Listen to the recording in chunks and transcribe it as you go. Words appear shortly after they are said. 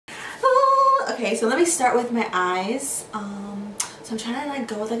Okay, so let me start with my eyes. So I'm trying to like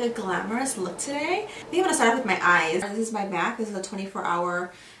go with like a glamorous look today. I think I'm gonna start with my eyes. This is my MAC. This is a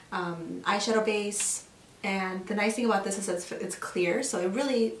 24-hour eyeshadow base. And the nice thing about this is it's clear, so it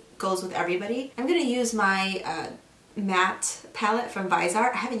really goes with everybody. I'm gonna use my matte palette from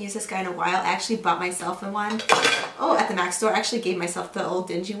Viseart. I haven't used this guy in a while. I actually bought myself one. Oh, at the MAC store. I actually gave myself the old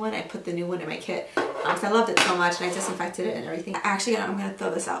dingy one. I put the new one in my kit because I loved it so much and I disinfected it and everything. Actually, I'm gonna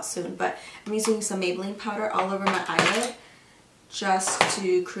throw this out soon, but I'm using some Maybelline powder all over my eyelid just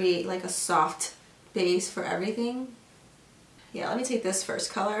to create like a soft base for everything. Yeah, let me take this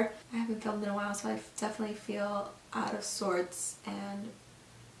first color. I haven't filmed in a while, so I definitely feel out of sorts and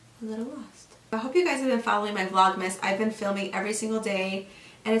a little lost. I hope you guys have been following my Vlogmas. I've been filming every single day,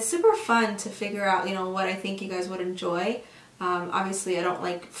 and it's super fun to figure out, you know, what I think you guys would enjoy. Obviously, I don't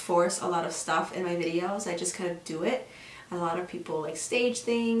like force a lot of stuff in my videos. I just kind of do it. A lot of people like stage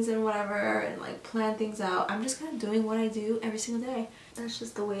things and whatever and like plan things out. I'm just kind of doing what I do every single day. That's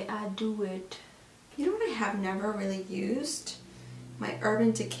just the way I do it. You know what I have never really used? My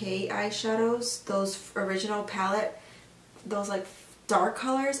Urban Decay eyeshadows, those original palette, those like dark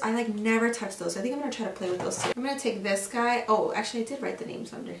colors. I like never touch those. I think I'm gonna try to play with those too. I'm gonna take this guy. Oh, actually I did write the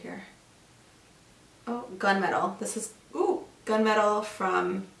names under here. Oh, Gunmetal. This is, ooh, Gunmetal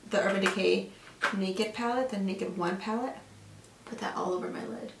from the Urban Decay Naked palette, the Naked 1 palette. Put that all over my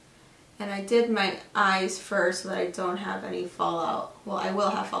lid. And I did my eyes first so that I don't have any fallout. Well, I will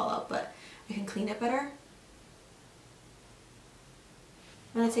have fallout, but I can clean it better.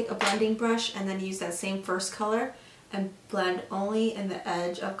 I'm going to take a blending brush and then use that same first color and blend only in the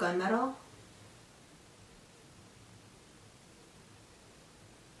edge of Gunmetal.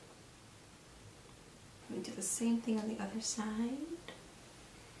 Let me do the same thing on the other side.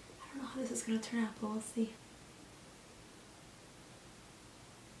 I don't know how this is going to turn out, but we'll see.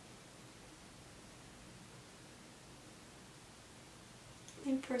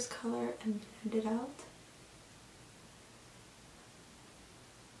 Same first color and blend it out.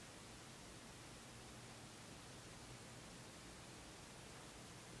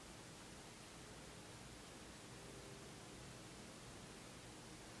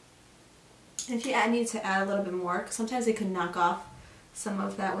 And if you need to add a little bit more, because sometimes it can knock off some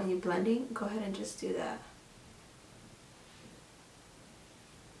of that when you're blending, go ahead and just do that.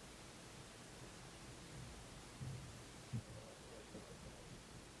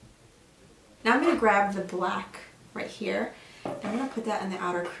 Now I'm going to grab the black right here. I'm going to put that in the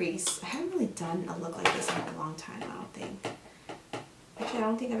outer crease. I haven't really done a look like this in a long time, I don't think. Actually, I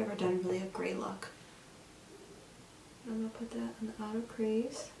don't think I've ever done really a gray look. I'm going to put that in the outer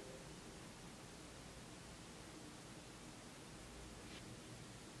crease.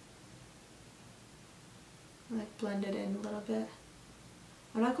 Like blend it in a little bit.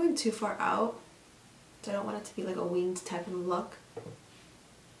 I'm not going too far out, so I don't want it to be like a winged type of look.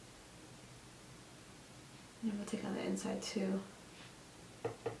 And I'm going to take on the inside too.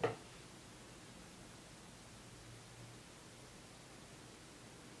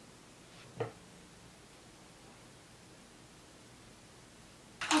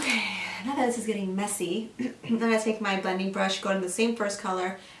 Okay, now that this is getting messy, I'm going to take my blending brush, go in the same first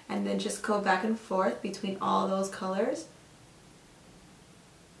color, and then just go back and forth between all those colors.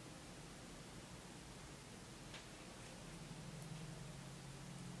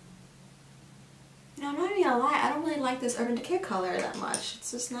 Now, I'm not even gonna lie, I don't really like this Urban Decay color that much.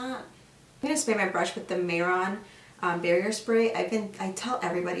 It's just not. I'm gonna spray my brush with the Mehron barrier spray. I tell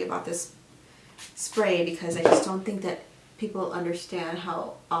everybody about this spray because I just don't think that people understand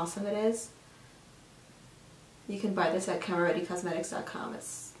how awesome it is. You can buy this at CameraReadyCosmetics.com.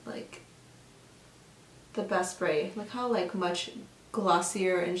 It's like the best spray. Look how like much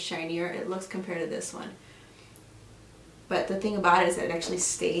glossier and shinier it looks compared to this one. But the thing about it is that it actually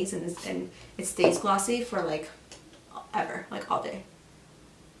stays and it stays glossy for like ever, like all day.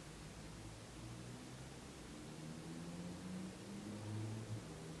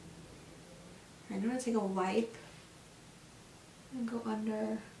 I'm gonna take a wipe and go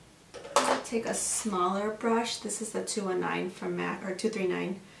under. I'm gonna take a smaller brush. This is the 219 from MAC, or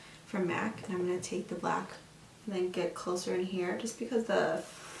 239 from MAC, and I'm gonna take the black and then get closer in here, just because the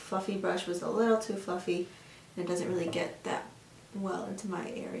fluffy brush was a little too fluffy and it doesn't really get that well into my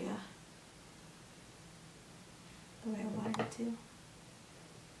area the way I wanted it to.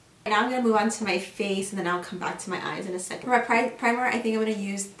 Now I'm going to move on to my face and then I'll come back to my eyes in a second. For my primer, I think I'm going to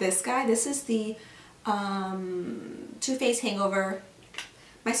use this guy. This is the Faced Hangover.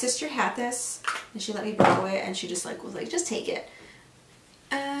 My sister had this and she let me borrow it and she just like was like, just take it.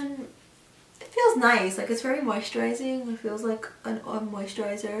 And it feels nice. Like it's very moisturizing. It feels like a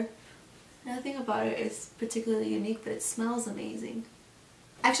moisturizer. Nothing about it is particularly unique, but it smells amazing.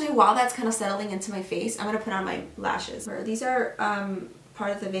 Actually, while that's kind of settling into my face, I'm going to put on my lashes. These are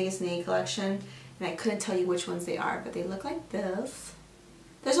part of the Vegas Nay collection, and I couldn't tell you which ones they are, but they look like this.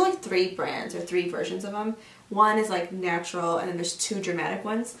 There's only 3 brands, or 3 versions of them. One is like natural, and then there's 2 dramatic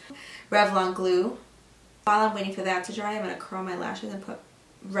ones. Revlon glue. While I'm waiting for that to dry, I'm going to curl my lashes and put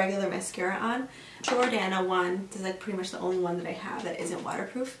regular mascara on. Jordana one, this is like pretty much the only one that I have that isn't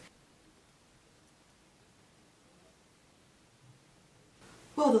waterproof.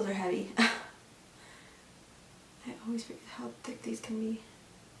 Whoa, those are heavy. I always forget how thick these can be.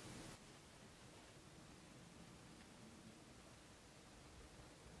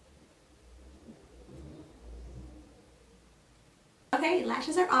 Okay,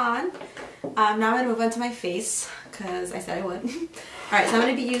 lashes are on. Now I'm going to move on to my face because I said I would. Alright, so I'm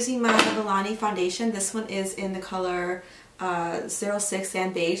going to be using my Milani foundation. This one is in the color 06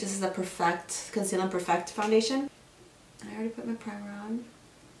 Sand Beige. This is a Perfect Conceal and Perfect foundation. I already put my primer on.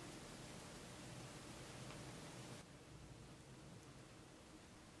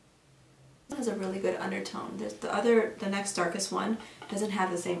 It has a really good undertone. There's the next darkest one doesn't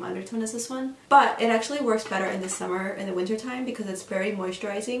have the same undertone as this one, but it actually works better in the summer and the winter time because it's very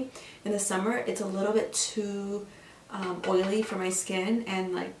moisturizing. In the summer, it's a little bit too oily for my skin,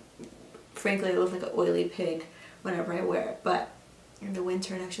 and like frankly, it looks like an oily pig whenever I wear it. But in the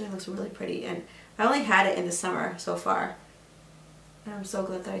winter, it actually looks really pretty, and I only had it in the summer so far. And I'm so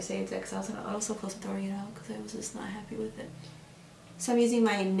glad that I saved it because I was so close to throwing it out because I was just not happy with it. So I'm using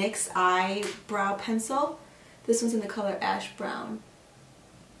my NYX eyebrow pencil. This one's in the color Ash Brown.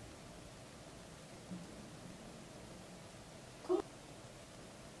 Cool.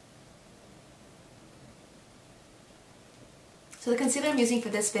 So the concealer I'm using for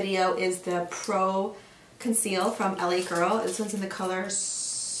this video is the Pro Conceal from LA Girl. This one's in the color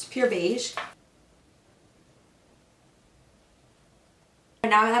Pure Beige.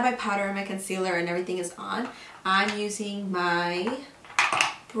 Now I have my powder and my concealer and everything is on. I'm using my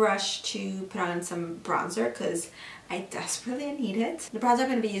brush to put on some bronzer because I desperately need it. The bronzer I'm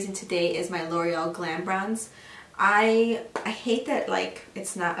going to be using today is my L'Oreal Glam bronze. I hate that like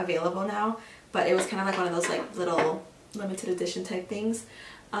it's not available now, but it was kind of like one of those like little limited edition type things.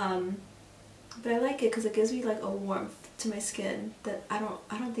 But I like it because it gives me like a warmth to my skin that I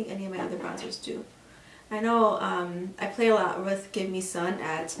don't think any of my other bronzers do. I know I play a lot with Give Me Sun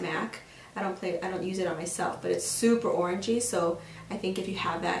at MAC. I don't use it on myself, but it's super orangey, so I think if you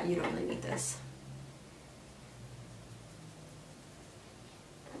have that, you don't really need this.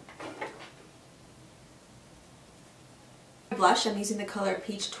 Blush, I'm using the color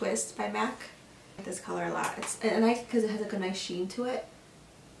Peachtwist by MAC. I like this color a lot. It's nice because it has like a nice sheen to it,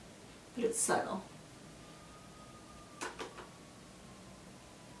 but it's subtle.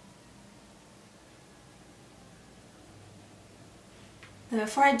 Now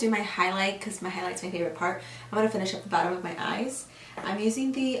before I do my highlight, because my highlight's my favorite part, I'm going to finish up the bottom of my eyes. I'm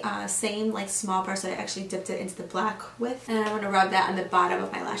using the same like small brush that I actually dipped it into the black with, and I'm going to rub that on the bottom of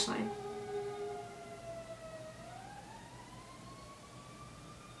my lash line.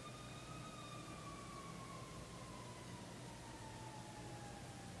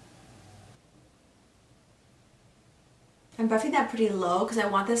 I'm buffing that pretty low because I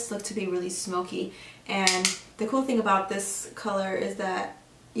want this look to be really smoky, and the cool thing about this color is that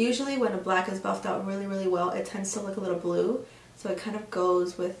usually when a black is buffed out really well, it tends to look a little blue, so it kind of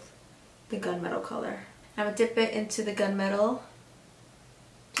goes with the gunmetal color. I'm going to dip it into the gunmetal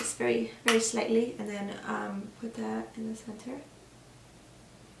just very slightly, and then put that in the center.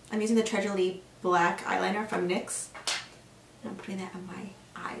 I'm using the Tre Jolie black eyeliner from NYX, and I'm putting that on my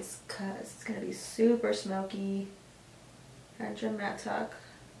eyes because it's going to be super smoky and dramatic.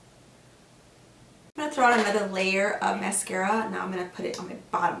 I'm going to throw on another layer of mascara. Now I'm going to put it on my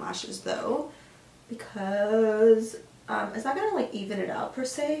bottom lashes though, because it's not going to like even it out per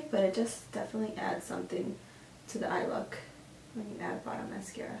se, but it just definitely adds something to the eye look when you add bottom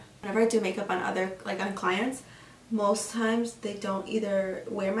mascara. Whenever I do makeup on on clients, most times they don't either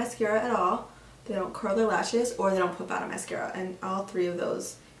wear mascara at all, they don't curl their lashes, or they don't put bottom mascara, and all 3 of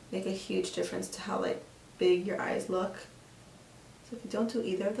those make a huge difference to how like big your eyes look. So if you don't do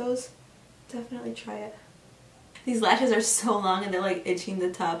either of those, definitely try it. These lashes are so long and they're like itching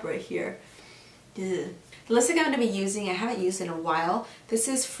the top right here. Ugh. The lipstick I'm going to be using, I haven't used in a while. This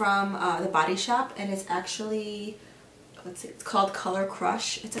is from the Body Shop, and it's actually, let's see, it's called Color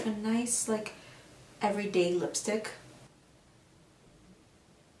Crush. It's like a nice like everyday lipstick.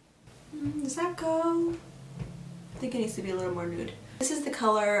 Does that go? I think it needs to be a little more nude. This is the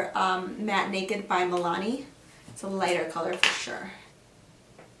color Matte Naked by Milani. It's a lighter color for sure.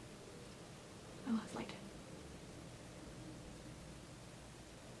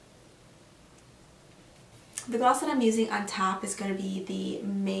 The gloss that I'm using on top is going to be the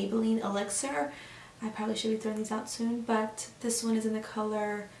Maybelline Elixir. I probably should be throwing these out soon, but this one is in the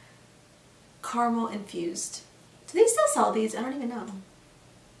color Caramel Infused. Do they still sell these? I don't even know.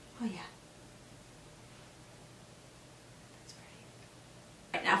 Oh yeah. That's pretty.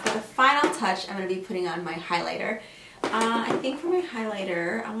 Right, now for the final touch, I'm going to be putting on my highlighter. I think for my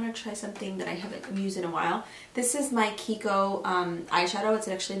highlighter, I'm going to try something that I haven't used in a while. This is my Kiko eyeshadow. It's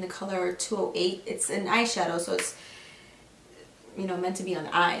actually in the color 208. It's an eyeshadow, so it's, you know, meant to be on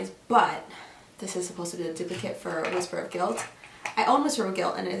the eyes, but this is supposed to be a duplicate for Whisper of Guilt. I own Whisper of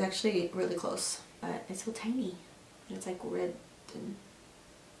Guilt, and it's actually really close, but it's so tiny. And it's like red and...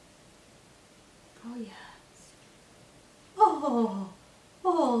 oh yes.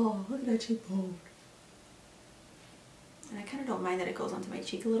 Oh, look at that cheekbone. And I kind of don't mind that it goes onto my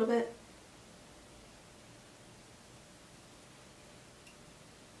cheek a little bit.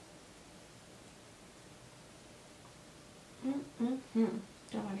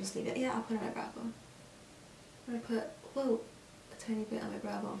 Don't want to just leave it. Yeah, I'll put it on my brow bone. I'm going to put, whoa, a tiny bit on my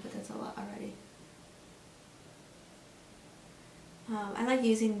brow bone, but that's a lot already. I like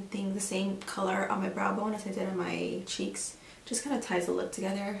using the same color on my brow bone as I did on my cheeks. Just kind of ties the look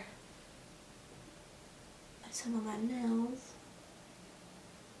together. Some of my nails.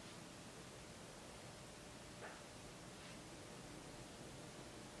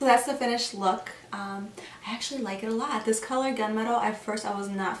 So that's the finished look. I actually like it a lot. This color, Gunmetal, at first I was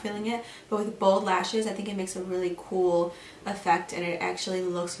not feeling it, but with bold lashes I think it makes a really cool effect, and it actually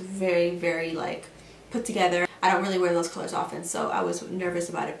looks very, very like put together. I don't really wear those colors often, so I was nervous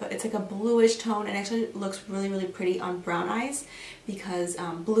about it, but it's like a bluish tone and actually looks really, really pretty on brown eyes because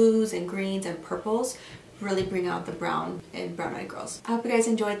blues and greens and purples really bring out the brown and brown eyed girls. I hope you guys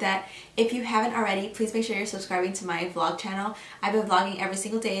enjoyed that. If you haven't already, please make sure you're subscribing to my vlog channel. I've been vlogging every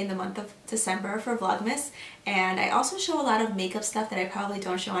single day in the month of December for Vlogmas, and I also show a lot of makeup stuff that I probably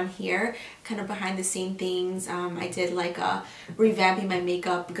don't show on here, kind of behind the scene things. I did like revamping my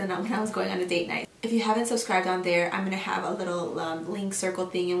makeup when I was going on a date night. If you haven't subscribed on there, I'm going to have a little link circle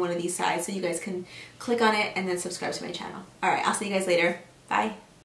thing in one of these sides so you guys can click on it and then subscribe to my channel. Alright, I'll see you guys later. Bye!